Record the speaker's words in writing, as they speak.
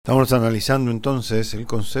Estamos analizando entonces el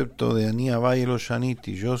concepto de Ani Havai Lo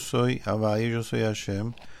Shaniti, yo soy Havai, yo soy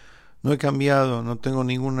Hashem. No he cambiado, no tengo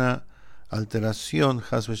ninguna alteración,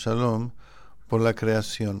 Haz Shalom, por la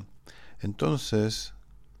creación. Entonces,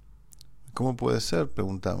 ¿cómo puede ser?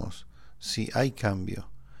 Preguntamos. Si hay cambio,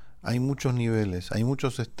 hay muchos niveles, hay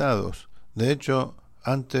muchos estados. De hecho,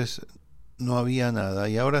 antes no había nada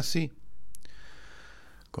y ahora sí.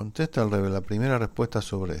 Contesta el Rebbe la primera respuesta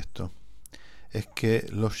sobre esto. Es que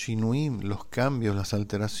los shinuim, los cambios, las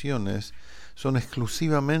alteraciones, son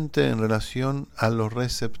exclusivamente en relación a los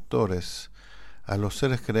receptores, a los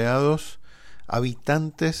seres creados,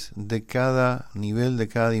 habitantes de cada nivel, de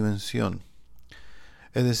cada dimensión.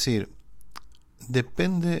 Es decir,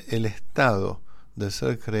 depende el estado del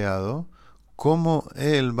ser creado, cómo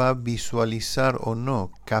él va a visualizar o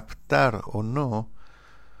no, captar o no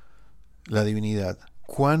la divinidad,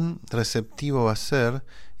 cuán receptivo va a ser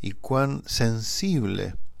y cuán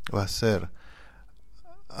sensible va a ser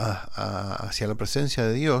hacia la presencia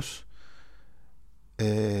de Dios,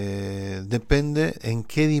 depende en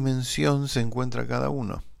qué dimensión se encuentra cada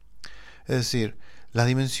uno. Es decir, las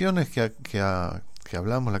dimensiones que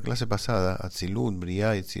hablamos la clase pasada, Atzilut,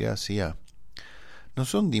 Briah, Yetzirah, Asiá, no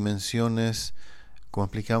son dimensiones, como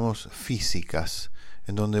explicamos, físicas,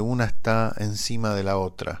 en donde una está encima de la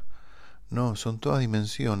otra. No, son todas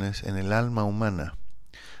dimensiones en el alma humana.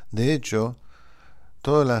 De hecho,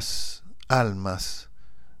 todas las almas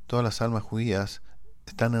judías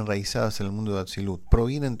están enraizadas en el mundo de Atzilut,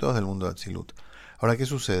 provienen todas del mundo de Atzilut. Ahora, ¿qué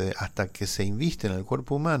sucede? Hasta que se invisten en el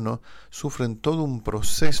cuerpo humano, sufren todo un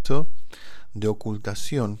proceso de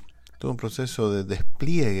ocultación, todo un proceso de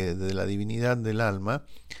despliegue de la divinidad del alma,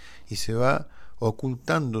 y se va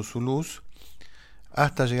ocultando su luz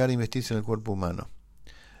hasta llegar a investirse en el cuerpo humano.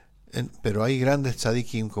 Pero hay grandes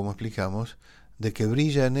tzadikim, como explicamos, de que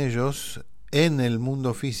brilla en ellos, en el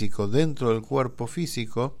mundo físico, dentro del cuerpo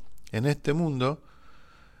físico, en este mundo,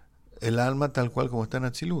 el alma tal cual como está en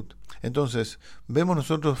Atzilut. Entonces, vemos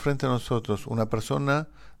nosotros frente a nosotros una persona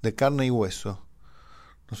de carne y hueso.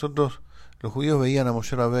 Nosotros, los judíos veían a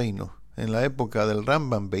Moshe Rabbeinu. En la época del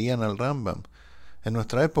Rambam veían al Rambam. En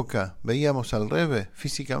nuestra época veíamos al Rebbe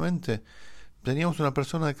físicamente. Teníamos una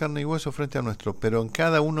persona de carne y hueso frente a nuestro, pero en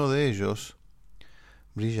cada uno de ellos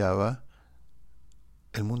brillaba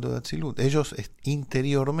el mundo de Atzilut. Ellos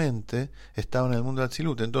interiormente estaban en el mundo de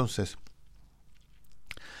Atzilut. Entonces,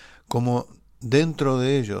 como dentro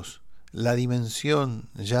de ellos la dimensión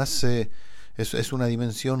es una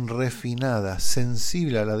dimensión refinada,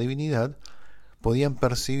 sensible a la divinidad, podían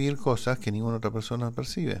percibir cosas que ninguna otra persona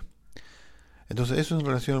percibe. Entonces, eso es en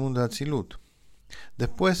relación al mundo de Atzilut.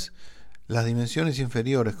 Después, las dimensiones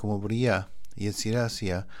inferiores como Briah y Yetzirah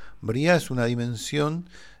Asiá. Briah es una dimensión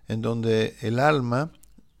en donde al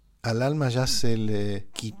alma ya se le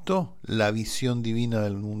quitó la visión divina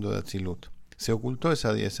del mundo de Atzilut. Se ocultó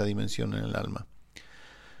esa dimensión en el alma.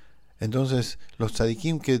 Entonces, los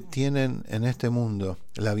tzadikim que tienen en este mundo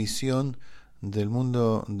la visión del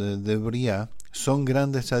mundo de Briah son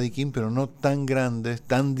grandes tzadikim, pero no tan grandes,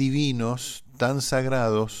 tan divinos, tan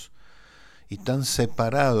sagrados y tan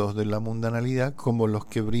separados de la mundanalidad como los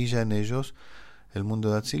que brilla en ellos el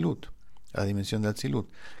mundo de Atzilut, la dimensión de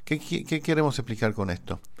Atzilut. ¿Qué queremos explicar con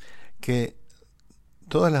esto? Que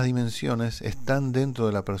todas las dimensiones están dentro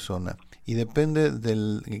de la persona y depende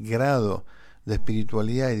del grado de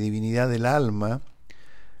espiritualidad y divinidad del alma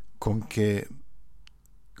con que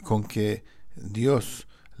Dios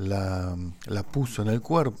la puso en el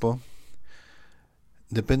cuerpo.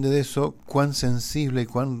 Depende de eso cuán sensible y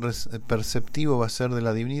cuán perceptivo va a ser de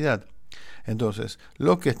la divinidad. Entonces,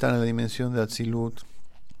 los que están en la dimensión de Atzilut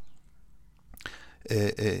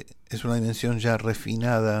es una dimensión ya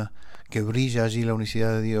refinada, que brilla allí la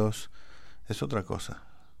unicidad de Dios, es otra cosa.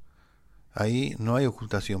 Ahí no hay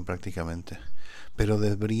ocultación prácticamente. Pero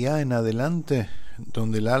de Briah en adelante,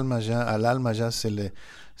 donde al alma ya se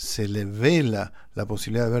le vela la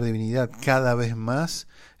posibilidad de ver divinidad cada vez más,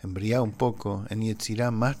 en Briah un poco, en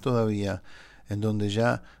Yetzirah más todavía, en donde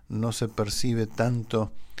ya no se percibe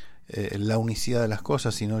tanto la unicidad de las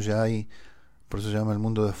cosas, sino ya hay, por eso se llama el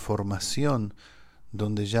mundo de formación,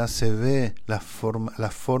 donde ya se ve la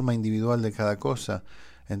forma individual de cada cosa.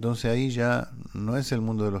 Entonces ahí ya no es el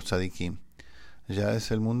mundo de los tzadikim, ya es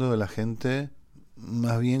el mundo de la gente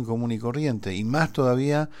más bien común y corriente, y más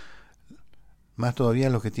todavía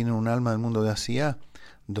los que tienen un alma del mundo de Asiá,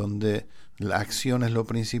 donde la acción es lo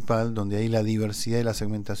principal, donde ahí la diversidad y la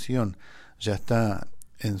segmentación ya está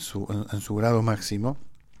en su grado máximo.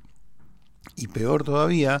 Y peor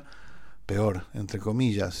todavía, peor entre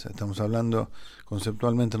comillas, estamos hablando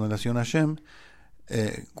conceptualmente en relación a Hashem,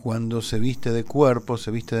 cuando se viste de cuerpo,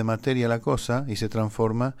 se viste de materia la cosa y se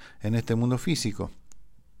transforma en este mundo físico.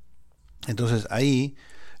 Entonces ahí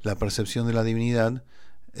la percepción de la divinidad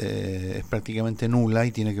es prácticamente nula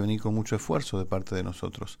y tiene que venir con mucho esfuerzo de parte de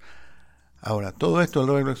nosotros. Ahora, todo esto el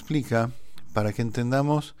Rebbe lo explica para que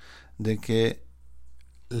entendamos de que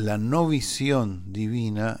la no visión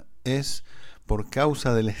divina es por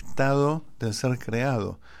causa del estado del ser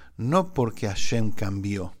creado, no porque Hashem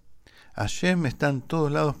cambió. Hashem está en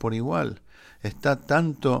todos lados por igual, está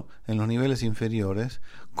tanto en los niveles inferiores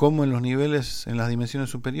como en los niveles, en las dimensiones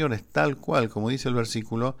superiores, tal cual, como dice el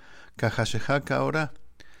versículo, Kahashehaka ahora,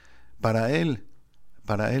 para él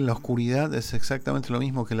la oscuridad es exactamente lo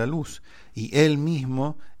mismo que la luz, y él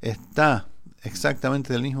mismo está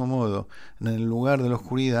exactamente del mismo modo en el lugar de la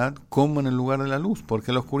oscuridad como en el lugar de la luz,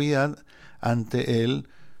 porque la oscuridad ante él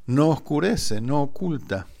no oscurece, no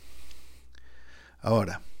oculta.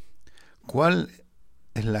 Ahora, ¿cuál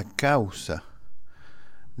es la causa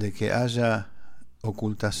de que haya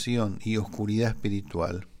ocultación y oscuridad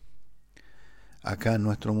espiritual acá en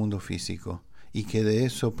nuestro mundo físico y que de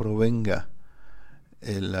eso provenga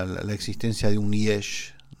la existencia de un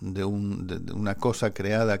yesh, de una cosa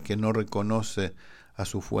creada que no reconoce a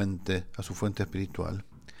su fuente espiritual?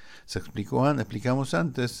 Explicamos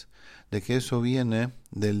antes de que eso viene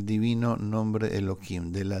del divino nombre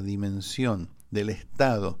Elohim, de la dimensión, del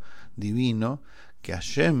estado divino que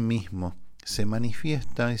Hashem mismo se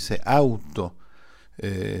manifiesta y se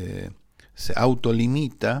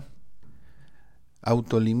autolimita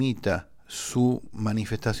su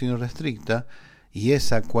manifestación irrestricta, y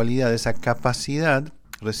esa cualidad, esa capacidad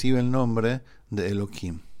recibe el nombre de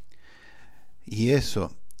Elohim. Y esa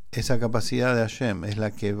capacidad de Hashem es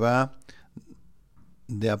la que va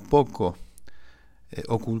de a poco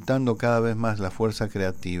ocultando cada vez más la fuerza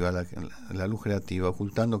creativa, la luz creativa,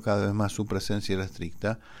 ocultando cada vez más su presencia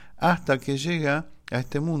irrestricta, hasta que llega a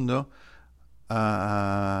este mundo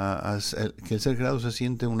que el ser creado se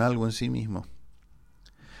siente un algo en sí mismo.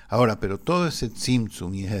 Ahora, pero todo ese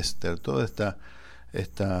tzimtzum y hester, toda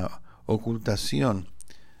esta ocultación,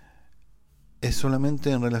 es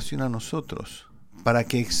solamente en relación a nosotros, para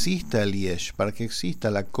que exista el yesh, para que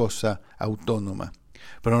exista la cosa autónoma.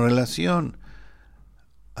 Pero en relación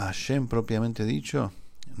a Hashem propiamente dicho,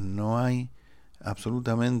 no hay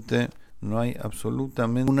absolutamente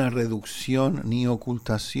una reducción ni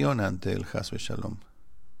ocultación ante el Has V'Shalom.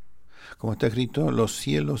 Como está escrito, los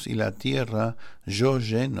cielos y la tierra yo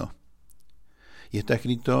lleno. Y está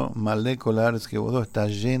escrito, Malé Kolaretz Kebodó, está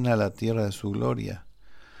llena la tierra de su gloria.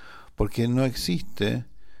 Porque no existe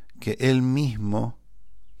que él mismo,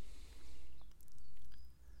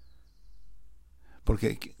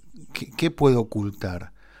 porque ¿qué puede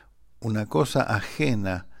ocultar? Una cosa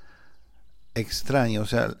ajena, extraña, o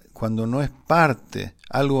sea, cuando no es parte,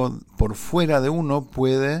 algo por fuera de uno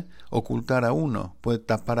puede ocultar a uno, puede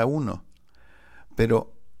tapar a uno,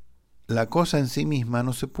 pero la cosa en sí misma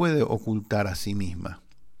no se puede ocultar a sí misma.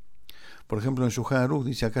 Por ejemplo, en Shulchan Aruch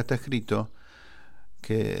dice, acá está escrito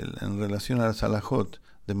que en relación a la salahot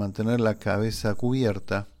de mantener la cabeza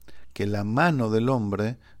cubierta, que la mano del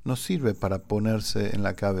hombre no sirve para ponerse en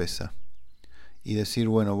la cabeza y decir,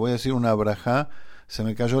 bueno, voy a decir una brajá, se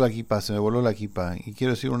me cayó la kipá, se me voló la kipá y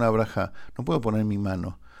quiero decir una brajá, no puedo poner mi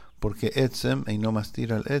mano, porque etzem y no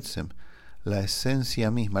mastir al etzem, la esencia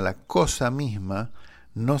misma, la cosa misma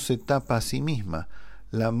no se tapa a sí misma.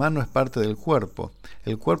 La mano es parte del cuerpo,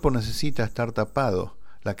 el cuerpo necesita estar tapado,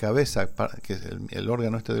 la cabeza, que es el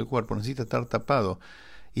órgano este del cuerpo, necesita estar tapado,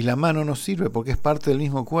 y la mano no sirve porque es parte del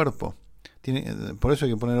mismo cuerpo. Por eso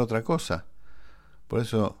hay que poner otra cosa. Por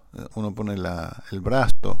eso uno pone el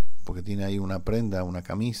brazo, porque tiene ahí una prenda, una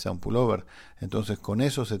camisa, un pullover, entonces con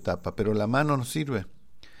eso se tapa, pero la mano no sirve.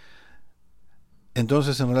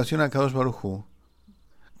 Entonces, en relación a Kadosh Baruj Hu,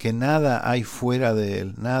 que nada hay fuera de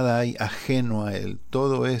él, nada hay ajeno a él,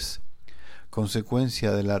 todo es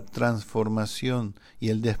consecuencia de la transformación y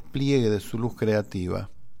el despliegue de su luz creativa.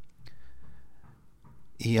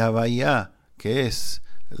 Y Havayá, que es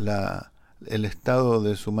el estado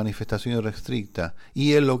de su manifestación irrestricta,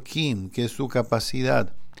 y Elohim, que es su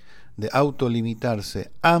capacidad de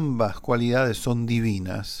autolimitarse, ambas cualidades son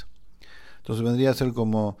divinas. Entonces vendría a ser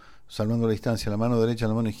como, salvando la distancia, la mano derecha y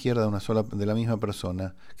la mano izquierda de la misma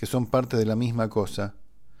persona, que son parte de la misma cosa.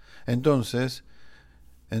 Entonces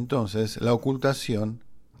la ocultación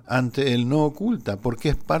ante él no oculta, porque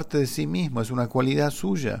es parte de sí mismo, es una cualidad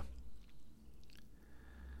suya.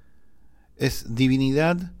 Es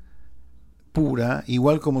divinidad pura,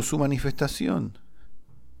 igual como su manifestación.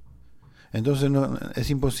 Entonces es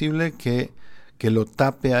imposible que lo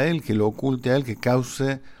tape a él, que lo oculte a él, que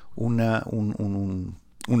cause una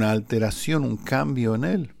alteración, un cambio en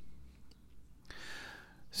él,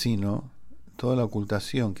 sino toda la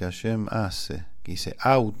ocultación que Hashem hace, que se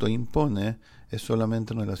autoimpone, es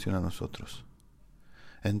solamente en relación a nosotros.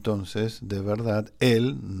 Entonces, de verdad,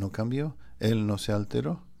 él no cambió, él no se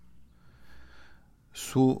alteró.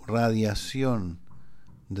 Su radiación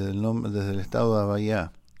desde el estado de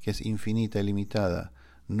Havaya, que es infinita y limitada,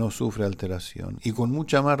 no sufre alteración. Y con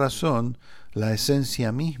mucha más razón, la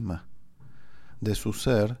esencia misma de su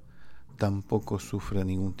ser tampoco sufre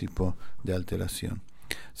ningún tipo de alteración.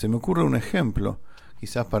 Se me ocurre un ejemplo,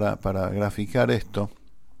 quizás para graficar esto.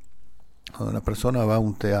 Cuando una persona va a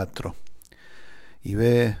un teatro y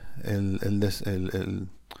ve el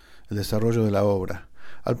desarrollo de la obra,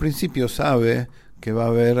 al principio sabe que va a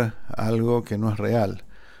haber algo que no es real,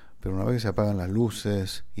 pero una vez que se apagan las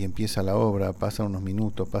luces y empieza la obra, pasan unos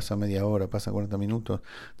minutos, pasa media hora, pasa 40 minutos,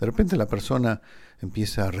 de repente la persona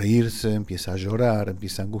empieza a reírse, empieza a llorar,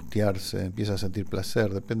 empieza a angustiarse, empieza a sentir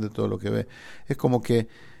placer, depende de todo lo que ve. Es como que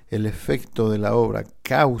el efecto de la obra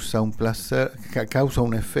causa un placer, causa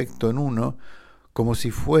un efecto en uno, como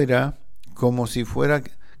si fuera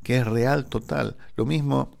que es real total. Lo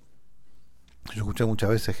mismo, yo escuché muchas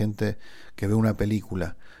veces gente que ve una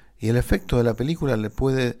película y el efecto de la película le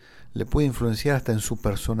puede influenciar hasta en su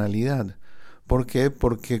personalidad. ¿Por qué?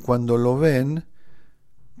 Porque cuando lo ven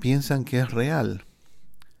piensan que es real.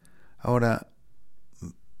 Ahora,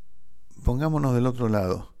 pongámonos del otro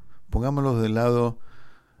lado, pongámonos del lado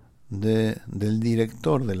del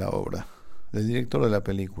director de la obra, del director de la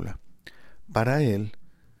película. Para él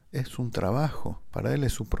es un trabajo, para él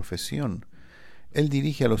es su profesión. Él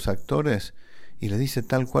dirige a los actores y les dice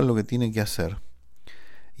tal cual lo que tienen que hacer.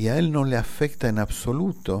 Y a él no le afecta en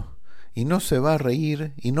absoluto, y no se va a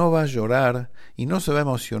reír, y no va a llorar, y no se va a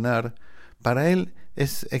emocionar. Para él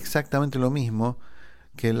es exactamente lo mismo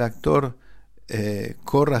que el actor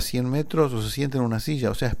corra 100 metros o se siente en una silla.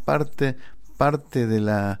 O sea, es parte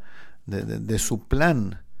de su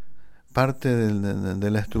plan, parte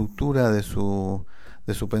de la estructura de su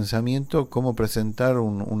pensamiento, cómo presentar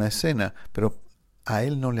una escena, pero a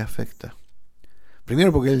él no le afecta.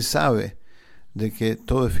 Primero porque él sabe de que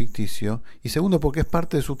todo es ficticio, y segundo porque es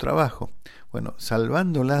parte de su trabajo. Bueno,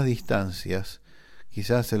 salvando las distancias,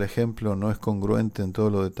 quizás el ejemplo no es congruente en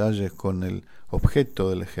todos los detalles con el objeto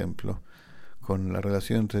del ejemplo, con la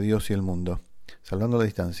relación entre Dios y el mundo, salvando las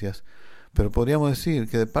distancias, pero podríamos decir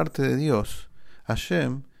que de parte de Dios,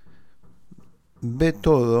 Hashem ve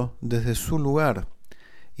todo desde su lugar,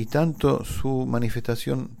 y tanto su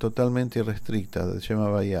manifestación totalmente irrestricta de Shem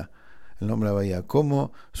Havaya, el nombre Havaya,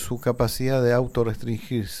 como su capacidad de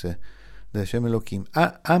autorrestringirse de Shem Elohim,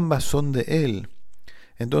 ambas son de él.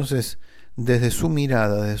 Entonces, desde su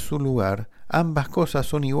mirada, desde su lugar, ambas cosas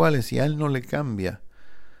son iguales y a él no le cambia.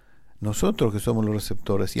 Nosotros que somos los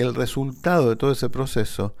receptores, y el resultado de todo ese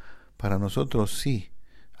proceso, para nosotros sí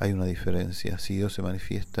hay una diferencia, si Dios se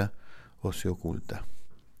manifiesta o se oculta.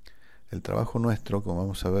 El trabajo nuestro, como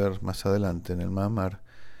vamos a ver más adelante en el Mahamar,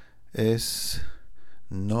 es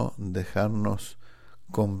no dejarnos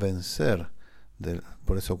convencer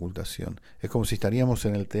por esa ocultación. Es como si estaríamos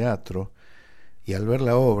en el teatro y al ver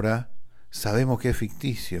la obra sabemos que es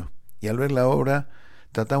ficticio, y al ver la obra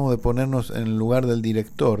tratamos de ponernos en el lugar del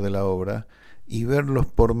director de la obra y ver los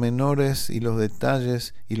pormenores y los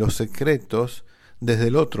detalles y los secretos desde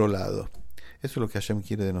el otro lado. Eso es lo que Hashem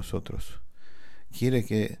quiere de nosotros. Quiere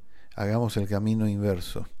que hagamos el camino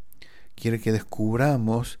inverso. Quiere que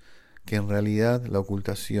descubramos que en realidad la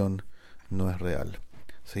ocultación no es real.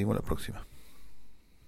 Seguimos la próxima.